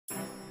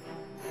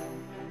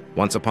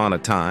Once upon a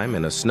time,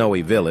 in a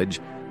snowy village,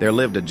 there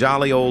lived a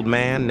jolly old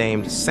man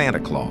named Santa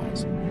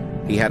Claus.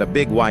 He had a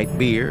big white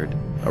beard,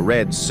 a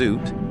red suit,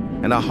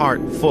 and a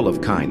heart full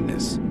of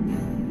kindness.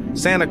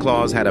 Santa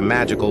Claus had a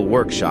magical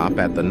workshop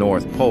at the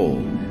North Pole,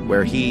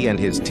 where he and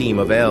his team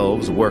of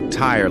elves worked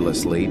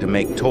tirelessly to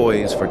make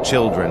toys for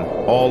children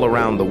all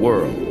around the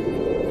world.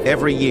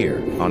 Every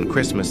year, on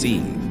Christmas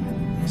Eve,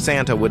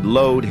 Santa would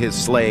load his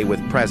sleigh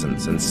with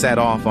presents and set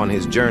off on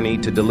his journey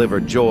to deliver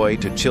joy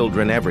to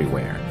children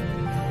everywhere.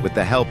 With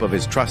the help of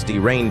his trusty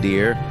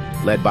reindeer,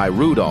 led by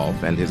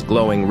Rudolph and his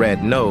glowing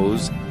red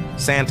nose,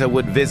 Santa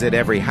would visit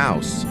every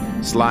house,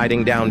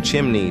 sliding down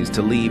chimneys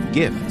to leave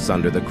gifts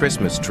under the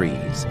Christmas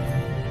trees.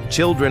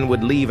 Children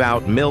would leave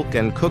out milk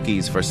and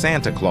cookies for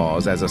Santa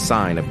Claus as a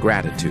sign of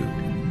gratitude.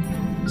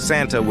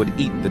 Santa would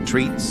eat the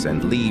treats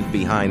and leave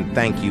behind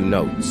thank you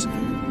notes.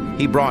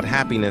 He brought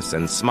happiness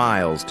and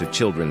smiles to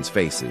children's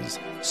faces,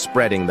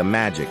 spreading the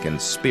magic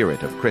and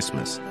spirit of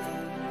Christmas.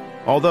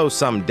 Although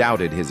some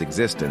doubted his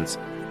existence,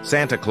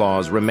 Santa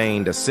Claus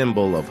remained a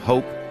symbol of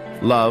hope,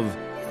 love,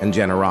 and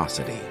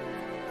generosity.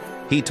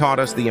 He taught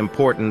us the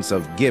importance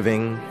of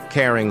giving,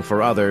 caring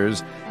for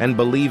others, and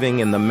believing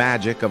in the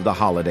magic of the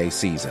holiday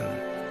season.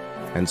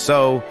 And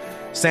so,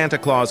 Santa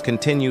Claus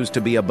continues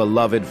to be a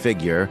beloved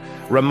figure,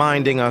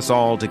 reminding us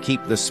all to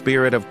keep the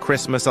spirit of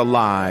Christmas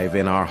alive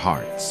in our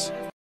hearts.